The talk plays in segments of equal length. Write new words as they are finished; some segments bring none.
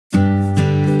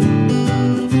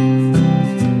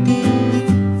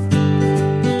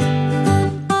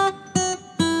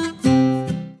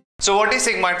So what is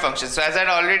sigmoid function? So as I had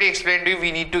already explained to you,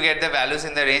 we need to get the values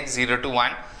in the range 0 to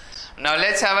 1. Now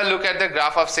let's have a look at the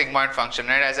graph of sigmoid function,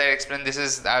 right? As I explained, this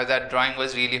is that drawing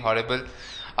was really horrible.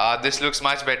 This looks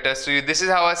much better. So this is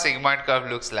how a sigmoid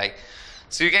curve looks like.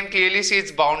 So you can clearly see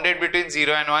it's bounded between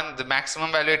 0 and 1. The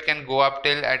maximum value it can go up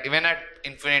till even at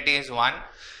infinity is 1,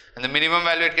 and the minimum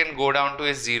value it can go down to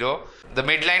is 0. The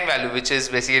midline value, which is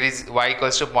basically y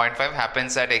equals to 0.5,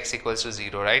 happens at x equals to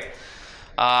 0, right?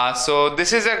 So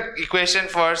this is an equation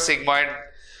for sigmoid,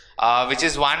 which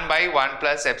is 1 by 1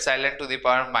 plus epsilon to the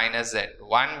power minus z.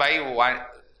 1 by 1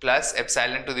 plus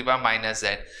epsilon to the power minus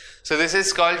z. So this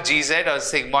is called gz, or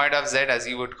sigmoid of z, as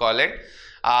you would call it.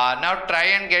 Now try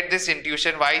and get this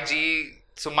intuition why g.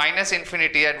 So minus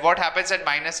infinity, at what happens at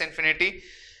minus infinity?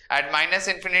 At minus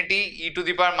infinity, e to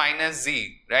the power minus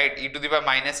z, right? E to the power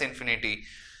minus infinity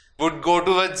would go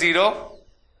towards 0.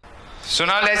 So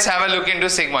now let's have a look into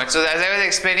sigmoid. So as I was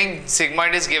explaining,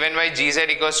 sigmoid is given by gz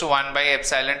equals to 1 by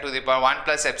epsilon to the power 1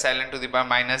 plus epsilon to the power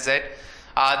minus z.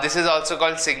 This is also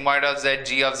called sigmoid of z,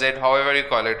 g of z, however you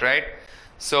call it, right?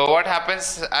 So what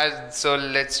happens, so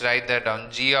let's write that down.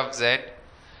 G of z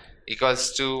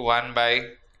equals to 1 by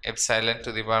epsilon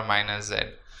to the power minus z.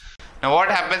 Now what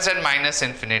happens at minus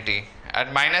infinity?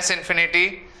 At minus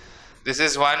infinity, this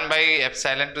is 1 by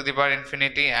epsilon to the power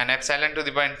infinity, and epsilon to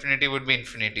the power infinity would be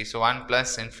infinity. So 1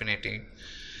 plus infinity.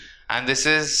 And this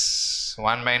is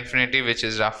 1 by infinity, which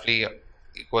is roughly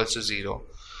equals to 0.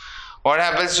 What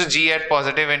happens to g at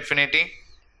positive infinity?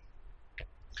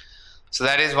 So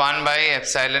that is 1 by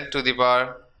epsilon to the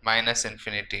power minus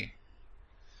infinity.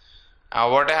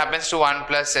 What happens to 1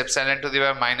 plus epsilon to the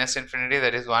power minus infinity?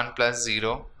 That is 1 plus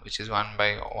 0, which is 1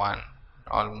 by 1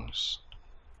 almost.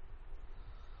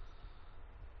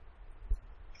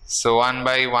 So 1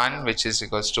 by 1, which is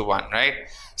equals to 1, right?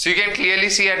 So you can clearly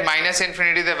see at minus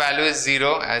infinity the value is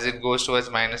 0. As it goes towards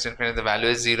minus infinity, the value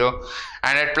is 0,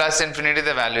 and at plus infinity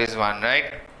the value is 1,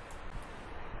 right?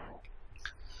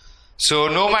 So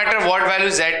no matter what value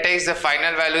z takes, the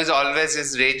final value is always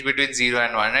is range between 0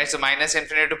 and 1, right? So minus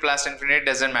infinity to plus infinity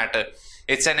doesn't matter.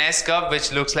 It's an S curve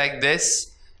which looks like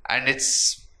this, and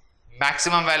its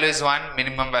maximum value is 1,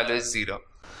 minimum value is 0.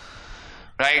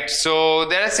 Right, so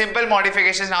there are simple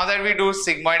modifications now that we do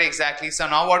sigmoid exactly. So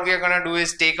now what we are going to do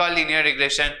is take our linear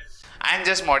regression and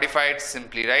just modify it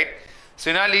simply, right? So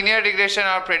in our linear regression,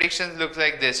 our predictions look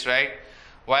like this, right?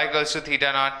 Y equals to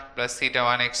theta naught plus theta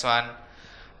 1 x1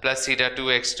 plus theta 2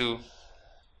 x2,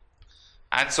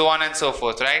 and so on and so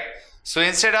forth, right? So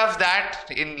instead of that,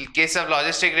 in case of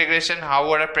logistic regression, how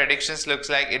would our predictions looks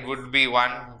like? It would be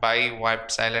 1 by y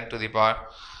epsilon to the power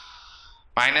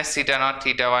minus theta naught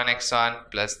theta 1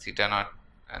 x1 plus theta naught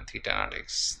and theta naught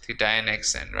x theta n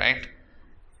xn, right?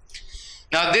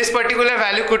 Now this particular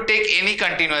value could take any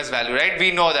continuous value, right?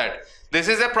 We know that. This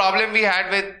is a problem we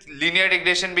had with linear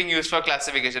regression being used for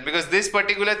classification, because this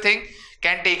particular thing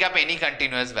can take up any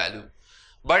continuous value.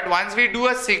 But once we do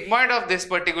a sigmoid of this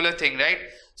particular thing, right?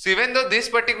 So even though this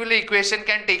particular equation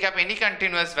can take up any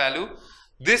continuous value,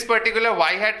 this particular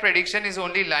y hat prediction is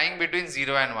only lying between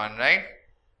 0 and 1, right?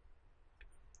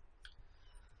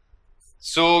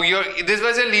 So this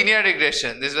was a linear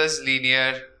regression. This was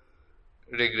linear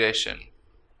regression,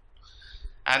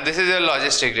 and this is a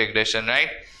logistic regression, right?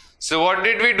 So what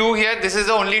did we do here? This is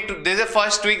the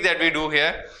first tweak that we do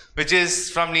here, which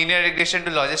is from linear regression to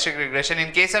logistic regression.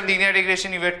 In case of linear regression,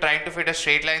 we were trying to fit a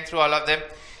straight line through all of them.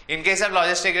 In case of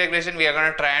logistic regression, we are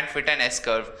going to try and fit an S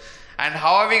curve. And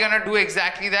how are we going to do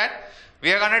exactly that?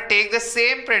 We are going to take the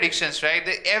same predictions, right?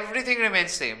 Everything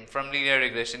remains same from linear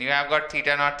regression. You have got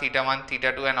theta naught, theta 1,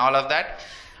 theta 2 and all of that.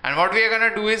 And what we are going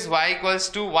to do is y equals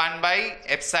to 1 by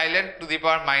epsilon to the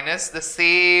power minus the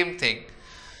same thing.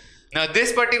 Now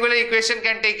this particular equation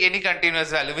can take any continuous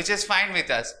value, which is fine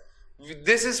with us.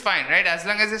 This is fine, right? As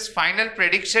long as this final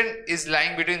prediction is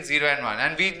lying between 0 and 1.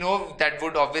 And we know that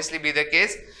would obviously be the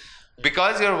case,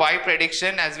 because your y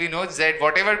prediction, as we know, z,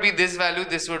 whatever be this value,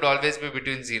 this would always be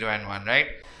between 0 and 1, right?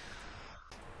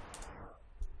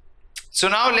 So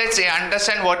now let's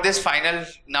understand what this final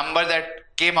number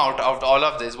that came out of all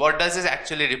of this, what does this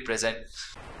actually represent?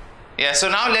 Yeah, so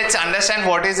now let's understand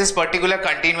what is this particular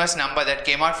continuous number that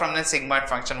came out from the sigmoid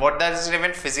function. What does it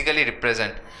even physically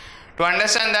represent? To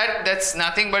understand that, that's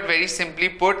nothing but very simply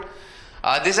put,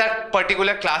 these are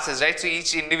particular classes, right? So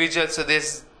each individual, so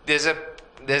there's a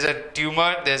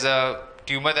tumor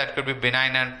that could be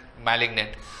benign and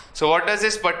malignant. So what does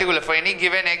this particular, for any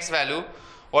given x value,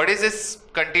 what is this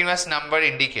continuous number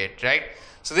indicate, right?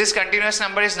 So this continuous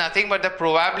number is nothing but the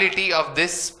probability of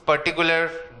this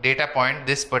particular data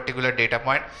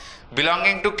point,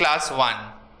 belonging to class 1.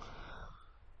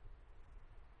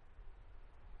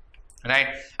 right?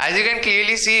 As you can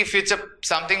clearly see, if it's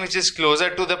something which is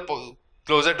closer to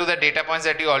the data points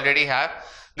that you already have,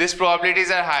 these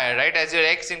probabilities are higher, right? As your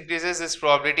x increases, this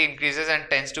probability increases and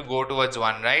tends to go towards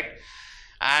 1, right?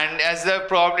 And as the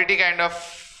probability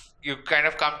you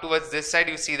come towards this side,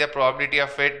 you see the probability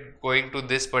of it going to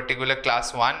this particular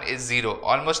class 1 is 0,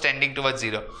 almost tending towards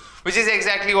 0, which is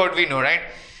exactly what we know, right?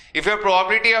 If your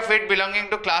probability of it belonging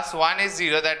to class 1 is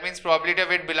 0, that means probability of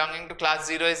it belonging to class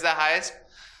 0 is the highest.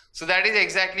 So that is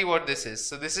exactly what this is.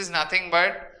 So this is nothing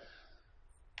but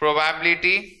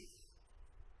probability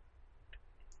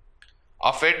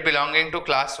of it belonging to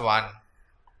class 1.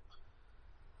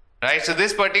 Right, so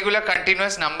this particular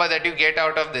continuous number that you get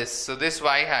out of this, so this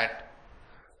y hat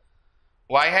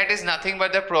is nothing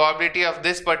but the probability of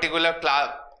this particular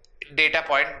data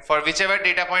point for whichever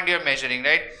data point you are measuring,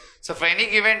 right? So for any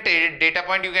given data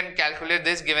point, you can calculate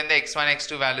this given the x1,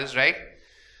 x2 values, right?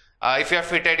 If you have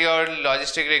fitted your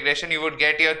logistic regression, you would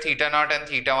get your theta naught and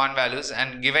theta 1 values,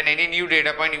 and given any new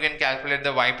data point, you can calculate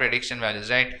the y prediction values,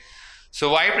 right?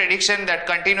 So y prediction, that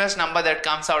continuous number that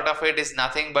comes out of it, is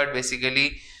nothing but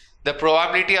basically the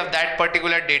probability of that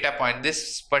particular data point,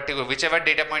 whichever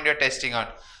data point you are testing on,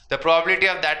 the probability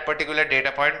of that particular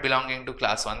data point belonging to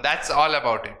class 1. That's all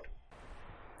about it.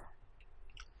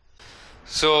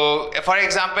 So for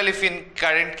example, if in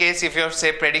current case, if your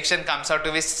say prediction comes out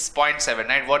to be 0.7,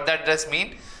 right, what that does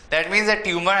mean? That means that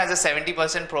tumor has a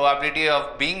 70% probability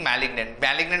of being malignant.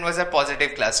 Malignant was a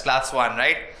positive class 1,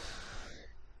 right?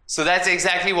 So that's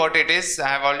exactly what it is. I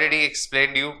have already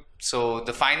explained you. So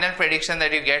the final prediction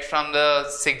that you get from the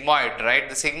sigmoid, right?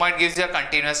 The sigmoid gives you a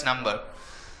continuous number,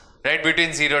 right,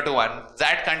 between 0 to 1.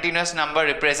 That continuous number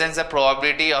represents the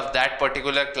probability of that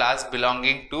particular class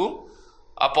belonging to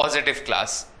a positive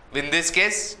class. In this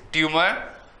case, tumor,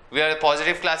 where the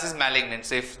positive class is malignant.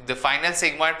 So if the final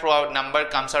sigmoid number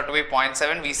comes out to be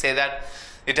 0.7, we say that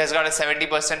it has got a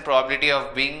 70% probability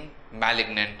of being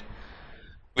malignant,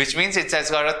 which means it has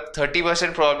got a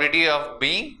 30% probability of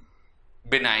being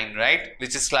benign, right,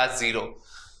 which is class 0.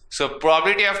 So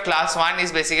probability of class 1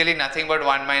 is basically nothing but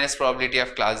 1 minus probability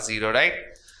of class 0, right?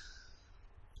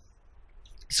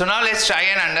 So now let's try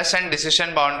and understand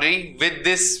decision boundary with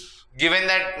this, given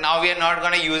that now we are not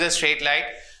going to use a straight line,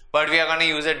 but we are going to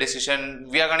use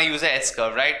a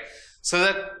S-curve, right? So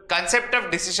the concept of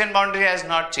decision boundary has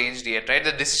not changed yet, right?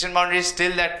 The decision boundary is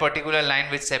still that particular line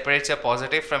which separates your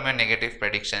positive from your negative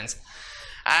predictions.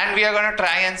 And we are going to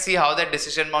try and see how that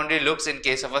decision boundary looks in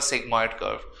case of a sigmoid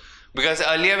curve. Because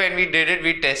earlier when we did it,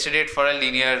 we tested it for a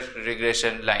linear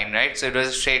regression line, right? So it was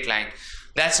a straight line.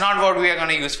 That's not what we are going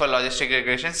to use for logistic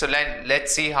regression. So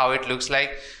let's see how it looks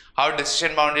like, how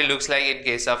decision boundary looks like in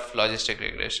case of logistic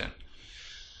regression.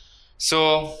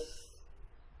 So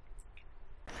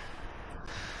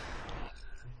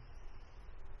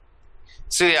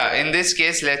yeah, in this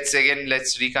case,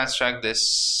 let's reconstruct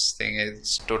this thing.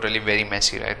 It's totally very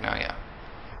messy right now. Yeah.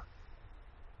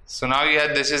 So now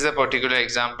this is a particular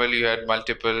example. You had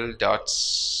multiple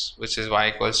dots, which is y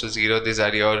equals to 0. These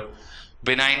are your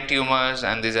benign tumors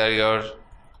and these are your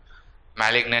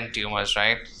malignant tumors,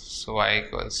 right? So y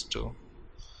equals to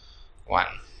 1.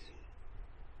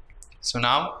 So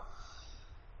now,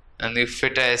 and you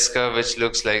fit a S-curve which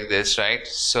looks like this, right?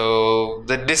 So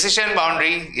the decision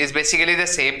boundary is basically the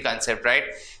same concept, right?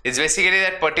 It's basically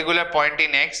that particular point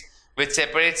in X which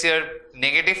separates your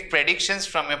negative predictions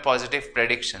from your positive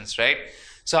predictions, right?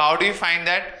 So how do you find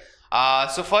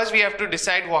that? So first we have to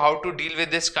decide how to deal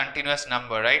with this continuous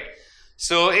number, right?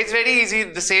 So it's very easy.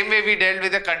 The same way we dealt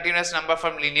with a continuous number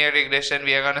from linear regression,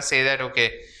 we are going to say that,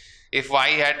 okay, if y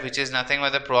hat, which is nothing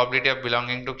but the probability of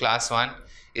belonging to class 1,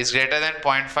 is greater than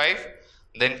 0.5,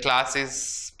 then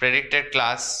predicted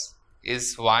class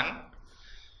is 1.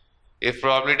 If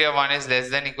probability of 1 is less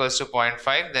than equals to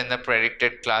 0.5, then the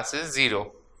predicted class is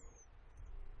 0.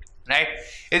 Right?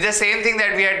 It's the same thing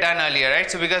that we had done earlier,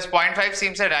 right? So because 0.5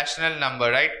 seems a rational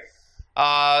number, right?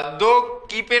 Though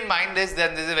keep in mind this is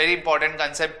a very important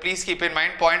concept. Please keep in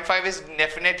mind 0.5 is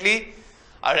definitely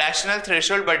a rational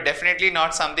threshold, but definitely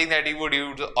not something that you would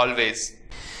use always.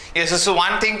 Yes, so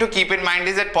one thing to keep in mind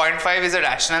is that 0.5 is a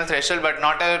rational threshold, but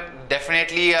not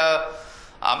definitely a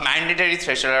mandatory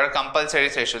threshold or a compulsory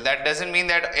threshold. That doesn't mean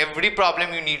that every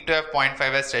problem you need to have 0.5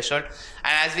 as threshold.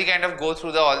 And as we kind of go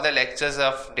through all the lectures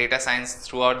of data science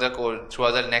throughout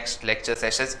the next lecture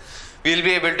sessions, we'll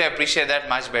be able to appreciate that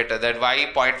much better, that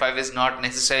why 0.5 is not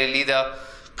necessarily the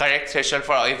correct threshold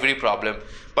for every problem.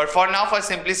 But for now, for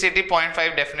simplicity,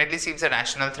 0.5 definitely seems a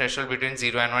rational threshold between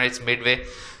 0 and 1. It's midway.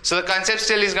 So the concept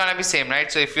still is going to be same,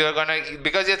 right? So if you're going to,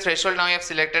 because your threshold now you have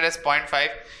selected as 0.5,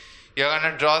 you're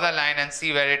going to draw the line and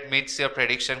see where it meets your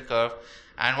prediction curve.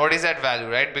 And what is that value,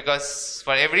 right? Because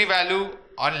for every value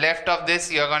on left of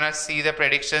this, you're gonna see the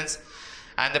predictions,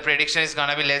 and the prediction is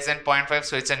gonna be less than 0.5,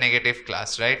 so it's a negative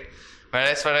class, right?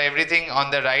 Whereas for everything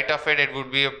on the right of it, it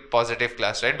would be a positive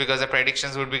class, right? Because the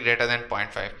predictions would be greater than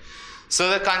 0.5. So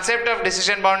the concept of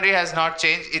decision boundary has not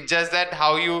changed. It's just that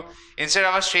how you, instead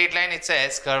of a straight line, it's a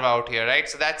S curve out here, right?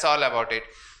 So that's all about it.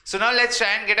 So now let's try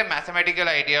and get a mathematical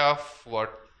idea of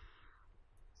what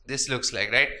this looks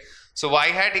like, right? So y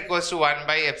hat equals to 1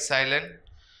 by epsilon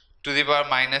to the power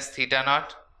minus theta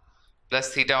naught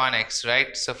plus theta 1 x,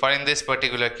 right? So for in this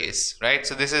particular case, right?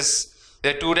 So this is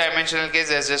the two-dimensional case,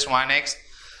 there's just 1x.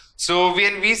 So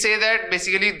when we say that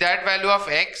basically that value of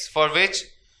x for which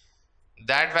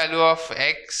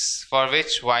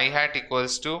y hat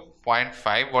equals to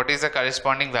 0.5, what is the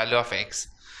corresponding value of x,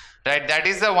 right? That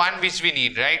is the one which we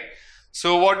need, right?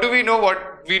 So what do we know?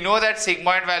 What we know that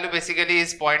sigmoid value basically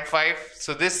is 0.5.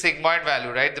 So this sigmoid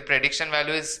value, right, the prediction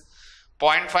value is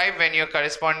 0.5 when you're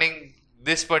corresponding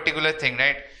this particular thing,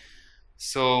 right?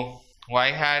 So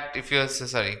y hat, if you're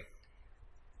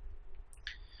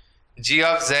g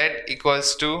of z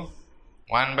equals to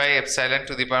 1 by epsilon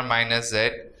to the power minus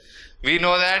z. We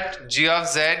know that g of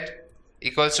z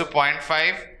equals to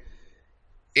 0.5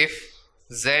 if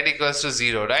z equals to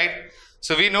 0, right?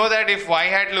 So we know that if y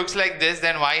hat looks like this,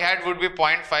 then y hat would be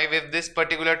 0.5 if this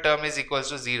particular term is equals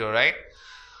to 0, right?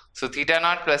 So theta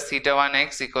naught plus theta 1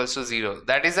 x equals to 0.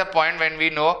 That is the point when we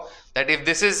know that if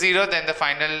this is 0, then the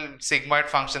final sigmoid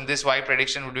function, this y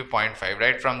prediction would be 0.5,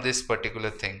 right, from this particular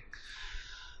thing.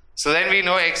 So then we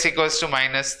know x equals to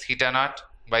minus theta naught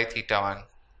by theta 1.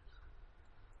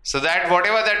 So that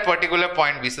whatever that particular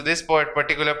point be, so this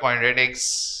particular point, right,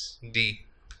 xd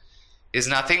is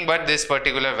nothing but this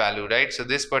particular value, right? So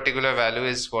this particular value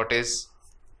is what is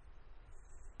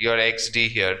your xd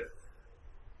here.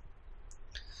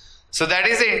 So that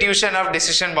is the intuition of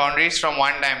decision boundaries from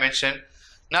one dimension.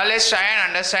 Now let's try and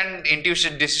understand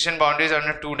decision boundaries on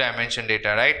a two-dimension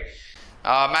data, right?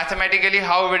 Mathematically,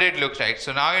 how would it look like?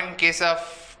 So now in case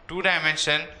of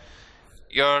two-dimension,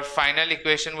 your final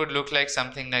equation would look like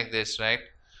something like this, right?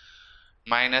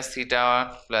 Minus theta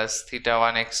 1 plus theta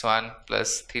 1 x1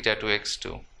 plus theta 2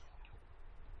 x2.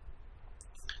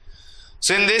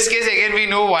 So in this case, again we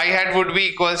know y hat would be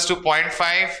equals to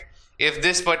 0.5 if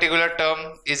this particular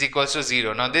term is equals to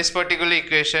 0. Now this particular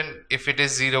equation, if it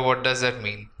is 0, what does that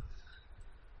mean?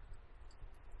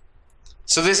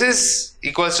 So this is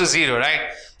equals to 0,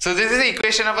 right? So this is the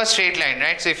equation of a straight line,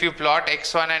 right? So if you plot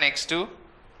x1 and x2,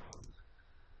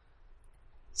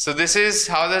 so this is,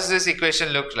 how does this equation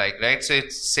look like, right? So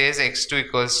it says x2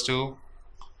 equals to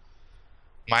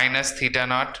minus theta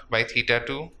naught by theta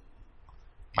 2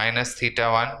 minus theta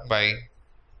 1 by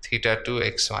theta 2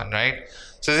 x1, right?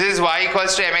 So this is y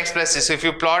equals to mx plus c. So if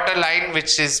you plot a line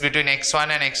which is between x1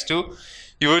 and x2,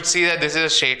 you would see that this is a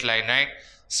straight line, right?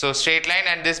 So straight line,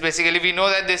 and this basically we know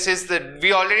that this is the,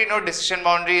 we already know decision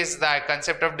boundary is the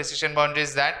concept of decision boundary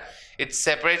is that it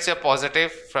separates your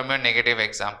positive from your negative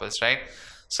examples, right?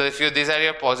 So if you, these are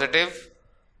your positive,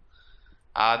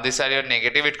 these are your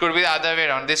negative, it could be the other way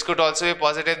around. This could also be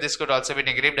positive, this could also be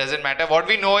negative, doesn't matter. What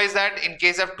we know is that in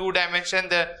case of two dimension,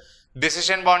 the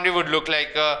decision boundary would look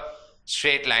like a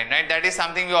straight line, right? That is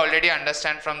something we already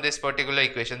understand from this particular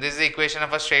equation. This is the equation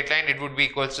of a straight line, it would be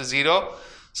equals to 0.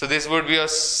 So this would be your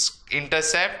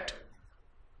intercept,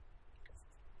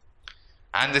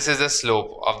 and this is the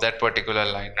slope of that particular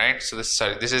line, right? So this,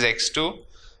 sorry, this is x2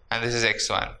 and this is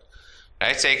x1,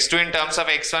 right? So x2 in terms of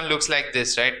x1 looks like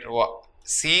this, right?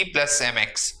 C plus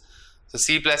mx. So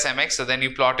c plus mx, so then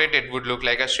you plot it, it would look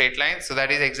like a straight line. So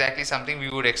that is exactly something we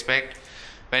would expect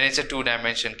when it's a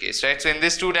two-dimension case, right? So in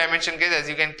this two-dimension case, as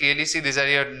you can clearly see, these are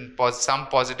your some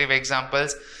positive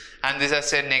examples and these are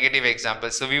say negative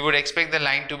examples. So we would expect the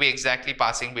line to be exactly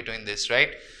passing between this, right?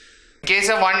 In case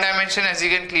of one dimension, as you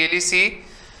can clearly see,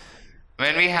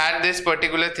 when we had this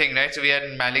particular thing, right? So we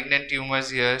had malignant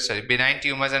tumors here, sorry, benign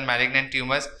tumors and malignant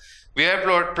tumors. We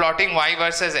are plotting y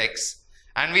versus x,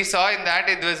 and we saw in that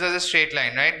it was a straight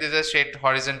line, right? This is a straight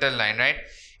horizontal line, right?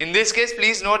 In this case,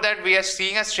 please note that we are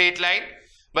seeing a straight line,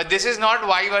 but this is not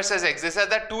y versus x. These are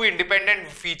the two independent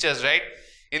features, right?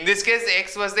 In this case,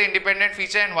 x was the independent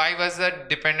feature and y was the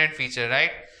dependent feature,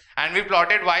 right? And we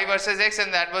plotted y versus x,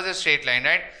 and that was a straight line,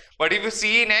 right? But if you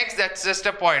see in x, that's just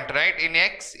a point, right? In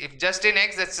x, if just in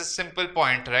x, that's a simple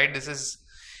point, right? This is,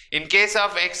 in case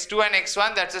of x2 and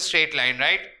x1, that's a straight line,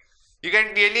 right? You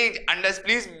can clearly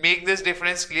please make this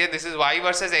difference clear. This is y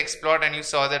versus x plot, and you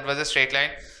saw that was a straight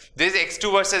line. This is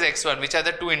x2 versus x1, which are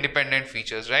the two independent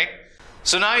features, right?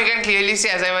 So now you can clearly see,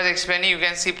 as I was explaining, you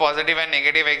can see positive and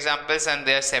negative examples, and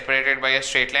they are separated by a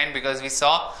straight line, because we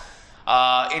saw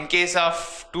In case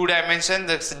of 2 dimension,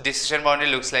 the decision boundary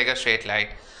looks like a straight line.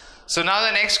 So now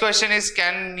the next question is,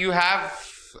 can you have,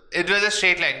 it was a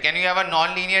straight line, can you have a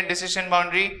non-linear decision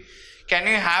boundary? Can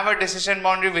you have a decision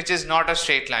boundary which is not a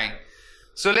straight line?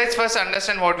 So let's first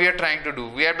understand what we are trying to do.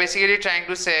 We are basically trying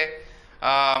to say,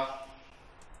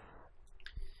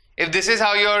 if this is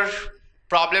how your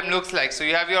problem looks like, so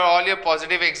you have all your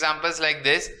positive examples like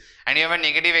this and you have a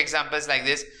negative examples like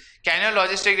this, can your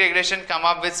logistic regression come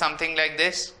up with something like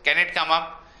this? Can it come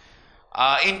up?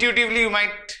 Intuitively you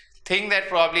might think that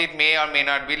probably it may or may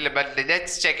not be, but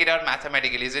let's check it out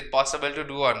mathematically. Is it possible to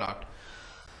do or not?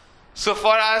 So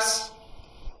for us,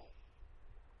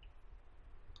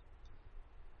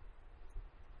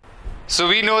 so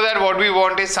we know that what we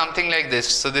want is something like this.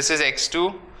 So this is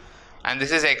x2 and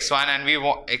this is x1, and we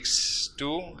want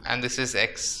x2 and this is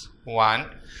x1,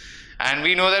 and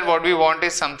we know that what we want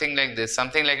is something like this,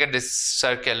 something like a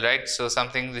circle, right? So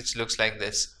something which looks like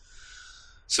this.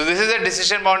 So this is a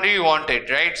decision boundary we wanted,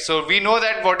 right? So we know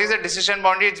that what is a decision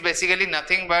boundary? It's basically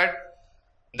nothing but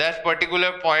that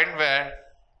particular point where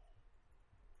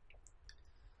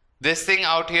this thing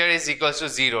out here is equals to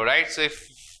 0, right? So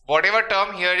if whatever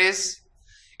term here is,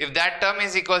 if that term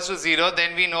is equals to 0,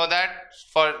 then we know that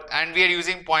and we are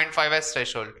using 0.5 as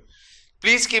threshold.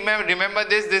 Please remember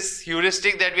this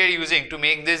heuristic that we are using to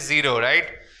make this 0, right?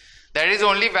 That is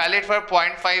only valid for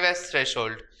 0.5 as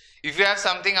threshold. If you have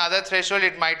something other threshold,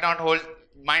 it might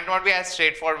not be as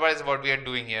straightforward as what we are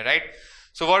doing here, right?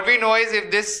 So what we know is, if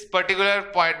this particular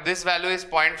point, this value is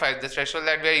 0.5, the threshold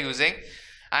that we are using,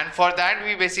 and for that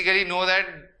we basically know that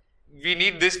we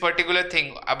need this particular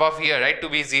thing above here, right, to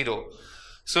be 0.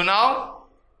 So now,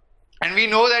 and we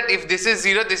know that if this is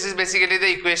 0, this is basically the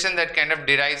equation that kind of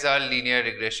derives our linear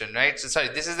regression, right? So sorry,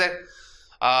 this is the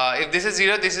if this is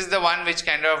 0, this is the one which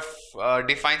kind of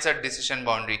defines our decision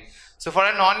boundary. So for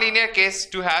a non-linear case,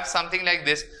 to have something like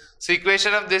this, so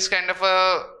equation of this kind of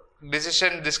a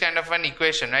decision, this kind of an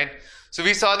equation, right? So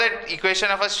we saw that equation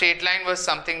of a straight line was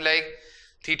something like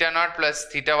theta naught plus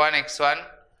theta 1 x1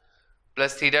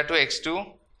 plus theta 2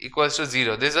 x2 equals to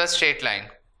 0. This was straight line.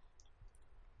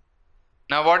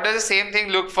 Now what does the same thing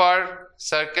look for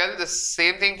circle? The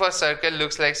same thing for circle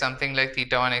looks like something like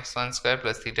theta 1 x1 square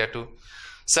plus theta 2.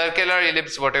 Circle or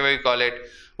ellipse, whatever you call it,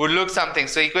 would look something.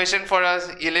 So equation for us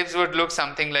ellipse would look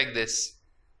something like this.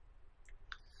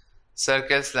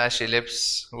 Circle slash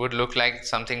ellipse would look like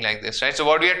something like this, right? So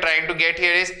what we are trying to get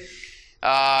here is,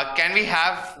 can we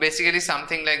have basically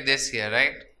something like this here,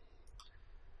 right?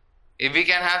 If we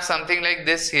can have something like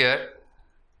this here,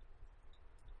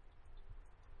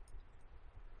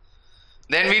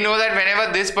 then we know that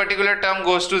whenever this particular term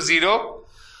goes to 0,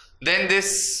 then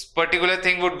this particular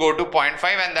thing would go to 0.5,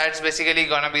 and that's basically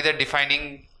gonna be the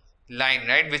defining line,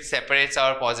 right, which separates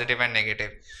our positive and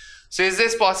negative. So is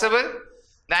this possible?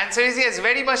 The answer is yes,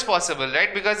 very much possible,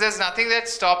 right? Because there's nothing that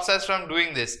stops us from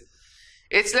doing this.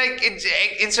 It's like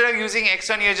instead of using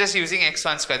x1, you're just using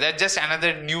x1 square. That's just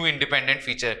another new independent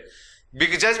feature.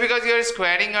 Just because you're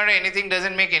squaring or anything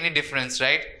doesn't make any difference,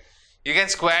 right? You can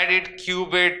square it,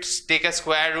 cube it, take a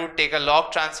square root, take a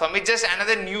log transform. It's just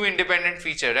another new independent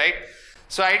feature, right?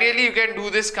 So ideally you can do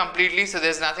this completely, so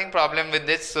there's nothing problem with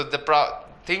this. So the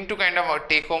thing to kind of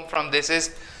take home from this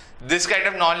is, this kind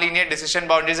of non-linear decision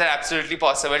boundaries are absolutely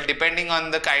possible depending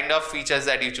on the kind of features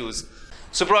that you choose.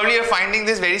 So probably you're finding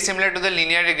this very similar to the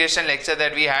linear regression lecture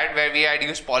that we had, where we had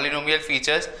used polynomial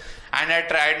features and had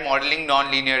tried modeling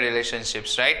non-linear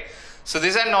relationships, right? So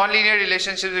these are non-linear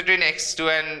relationships between x2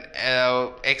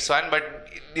 and x1, but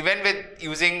even with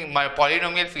using my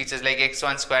polynomial features like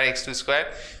x1 square, x2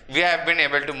 square, we have been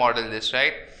able to model this,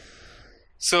 right?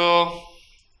 So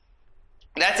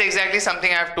that's exactly something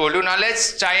I have told you. Now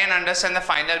let's try and understand the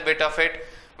final bit of it,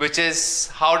 which is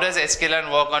how does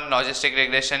sklearn work on logistic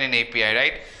regression in API,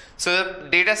 right? So the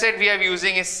dataset we are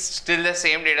using is still the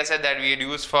same dataset that we had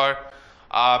used for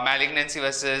malignancy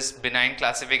versus benign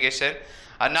classification.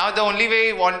 Now the only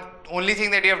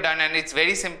thing that you have done, and it's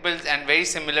very simple and very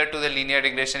similar to the linear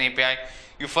regression API,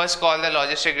 you first call the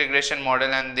logistic regression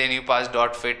model and then you pass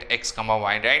dot fit x comma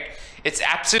y, right? It's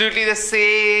absolutely the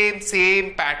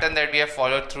same pattern that we have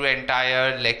followed through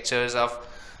entire lectures of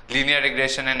linear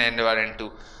regression and environment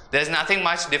 2. There's nothing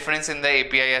much difference in the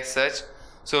API as such.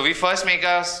 So we first make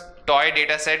a toy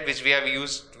dataset which we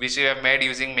have made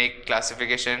using make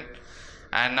classification,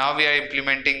 and now we are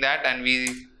implementing that and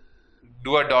we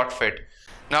do a dot fit.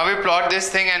 Now we plot this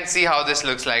thing and see how this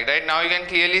looks like, right? Now you can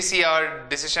clearly see our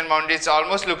decision boundary. It's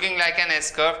almost looking like an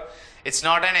S-curve. It's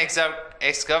not an exact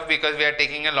S-curve because we are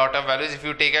taking a lot of values. If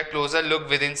you take a closer look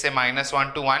within say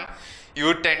 -1 to 1, you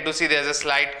would tend to see there's a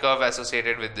slight curve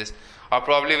associated with this, or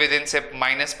probably within say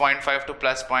minus 0.5 to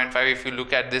plus 0.5. If you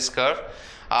look at this curve,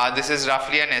 this is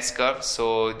roughly an S curve.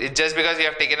 So it's just because you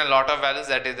have taken a lot of values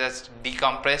that it has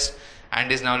decompressed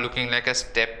and is now looking like a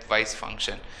stepwise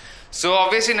function. So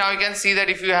obviously now you can see that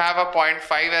if you have a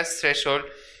 0.5 as threshold,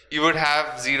 you would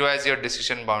have 0 as your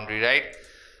decision boundary, right?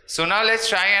 So now let's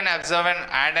try and observe and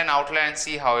add an outlier and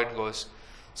see how it goes.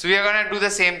 So we are going to do the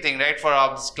same thing, right? For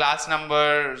our class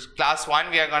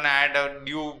 1, we are going to add a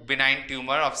new benign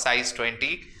tumor of size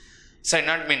 20. Sorry,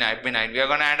 not benign. We are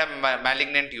going to add a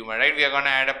malignant tumor, right? We are going to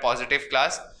add a positive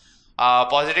class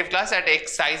at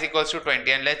x size equals to 20,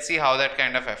 and let's see how that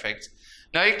kind of affects.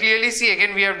 Now you clearly see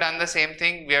again we have done the same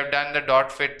thing. We have done the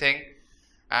dot fit thing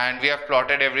and we have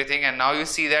plotted everything, and now you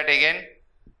see that again.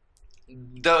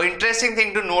 The interesting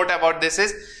thing to note about this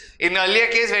is, in earlier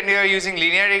case when we were using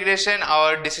linear regression,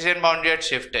 our decision boundary had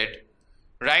shifted,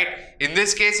 right? In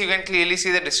this case you can clearly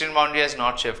see the decision boundary has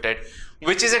not shifted,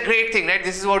 which is a great thing, right?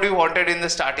 This is what we wanted in the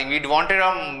starting. We wanted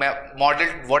our model,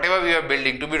 whatever we were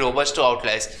building, to be robust to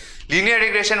outliers. Linear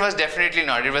regression was definitely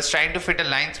not. It was trying to fit a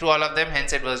line through all of them,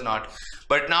 hence it was not.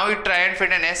 But now you try and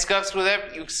fit an S curve through them,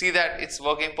 you see that it's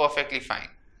working perfectly fine.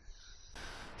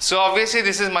 So obviously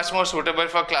this is much more suitable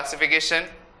for classification.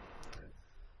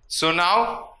 So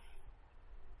now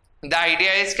the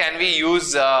idea is, can we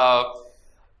use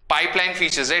pipeline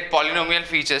features, right? Polynomial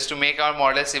features to make our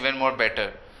models even more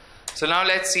better. So now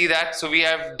let's see that. So we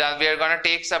are going to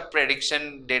take some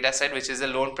prediction data set, which is a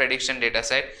loan prediction data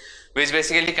set, which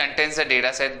basically contains the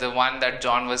data set, the one that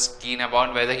John was keen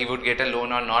about, whether he would get a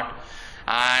loan or not.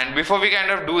 And before we kind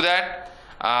of do that,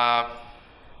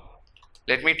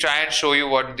 let me try and show you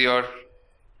what does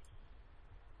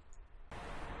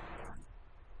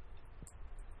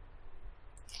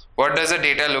the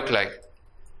data look like.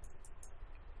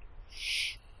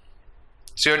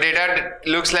 So your data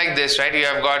looks like this, right? You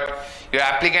have got your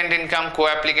applicant income,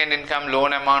 co-applicant income,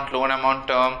 loan amount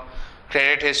term,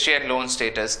 credit history, and loan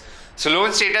status. So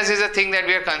loan status is a thing that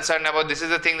we are concerned about. This is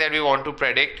the thing that we want to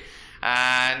predict,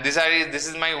 and this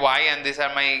is my Y and these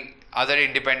are my other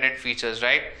independent features,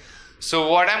 right?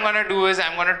 So what I'm going to do is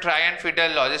I'm going to try and fit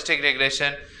a logistic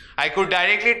regression. I could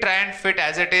directly try and fit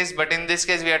as it is, but in this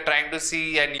case we are trying to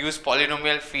see and use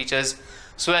polynomial features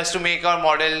so as to make our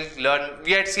model learn.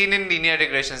 We had seen in linear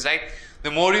regressions, right? The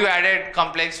more you added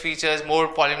complex features, more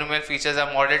polynomial features,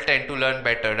 our model tend to learn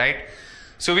better, right?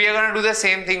 So we are going to do the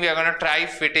same thing. We are going to try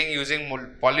fitting using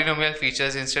polynomial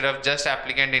features instead of just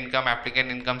applicant income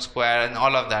square and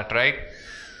all of that, right?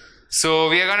 So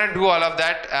we are going to do all of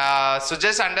that. So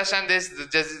just understand this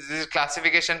is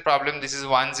classification problem. This is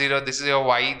 1, 0. This is your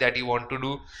Y that you want to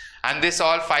do, and this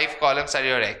all 5 columns are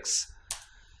your X.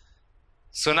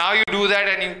 So now you do that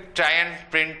and you try and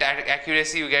print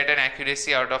accuracy. You get an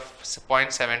accuracy out of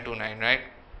 0.729, right?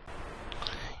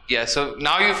 Yeah, so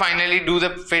now you finally do the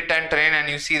fit and train and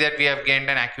you see that we have gained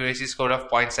an accuracy score of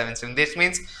 0.77. This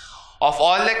means of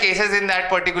all the cases in that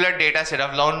particular data set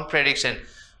of loan prediction,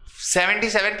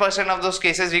 77% of those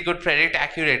cases we could predict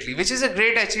accurately, which is a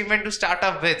great achievement to start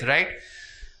off with, right?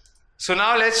 So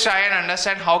now let's try and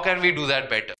understand how can we do that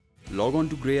better. Log on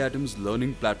to GreyAtom's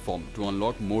learning platform to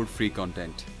unlock more free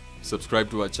content.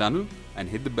 Subscribe to our channel and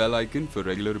hit the bell icon for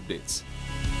regular updates.